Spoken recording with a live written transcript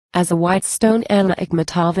As a white stone Anna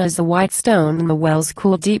Akhmatova is a white stone in the well's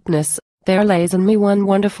cool deepness, there lays in me one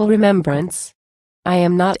wonderful remembrance. I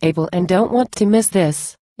am not able and don't want to miss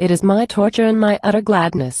this, it is my torture and my utter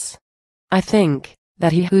gladness. I think,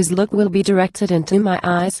 that he whose look will be directed into my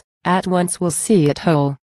eyes, at once will see it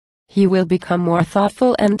whole. He will become more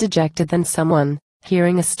thoughtful and dejected than someone,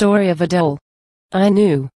 hearing a story of a dole. I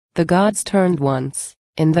knew, the gods turned once,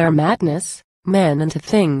 in their madness, men into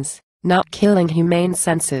things, not killing humane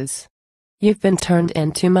senses. You've been turned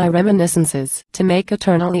into my reminiscences to make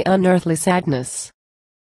eternally unearthly sadness.